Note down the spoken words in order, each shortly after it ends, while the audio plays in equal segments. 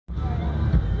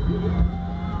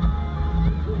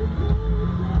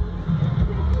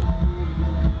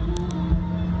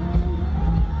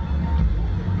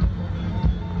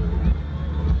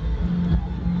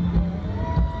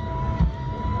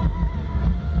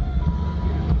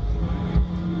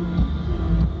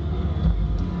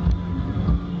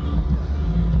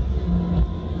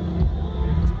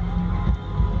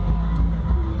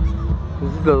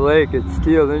is the lake at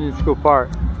Steele Indian School Park.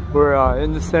 We're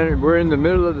in the center. We're in the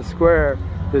middle of the square.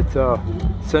 It's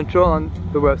Central on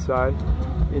the west side,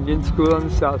 Indian School on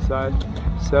the south side,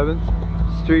 7th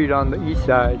Street on the east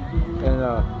side, and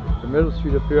the middle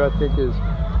street up here I think is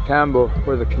Campbell,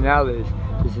 where the canal is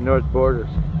the north border.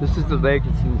 This is the lake.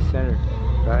 It's in the center.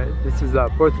 Right. This is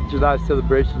 4th of July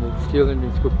celebration at Steele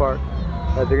Indian School Park.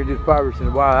 They're gonna do fireworks in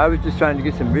a while. I was just trying to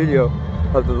get some video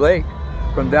of the lake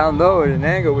from down low at an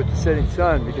angle with the setting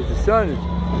sun, because the sun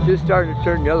is just starting to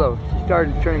turn yellow. It's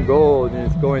starting to turn gold, and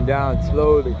it's going down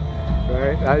slowly.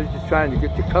 Right? I was just trying to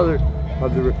get the color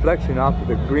of the reflection off of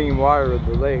the green water of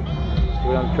the lake. That's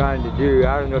what I'm trying to do.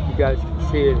 I don't know if you guys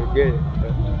can see it or get it,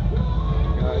 but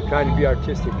I'm trying to be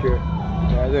artistic here.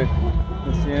 Yeah,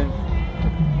 look, seeing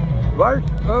the water.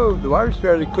 Oh, the water's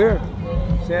fairly clear.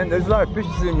 Seeing there's a lot of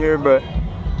fishes in here, but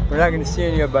we're not going to see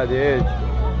any up by the edge.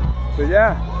 But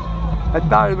yeah, I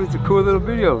thought it was a cool little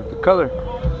video with the color.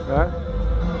 Right?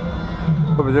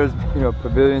 Over there's, you know,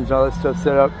 pavilions and all that stuff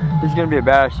set up. This is gonna be a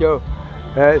badass show.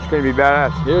 It's gonna be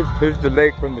badass. Here's the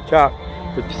lake from the top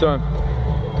with the sun.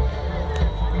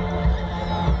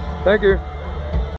 Thank you.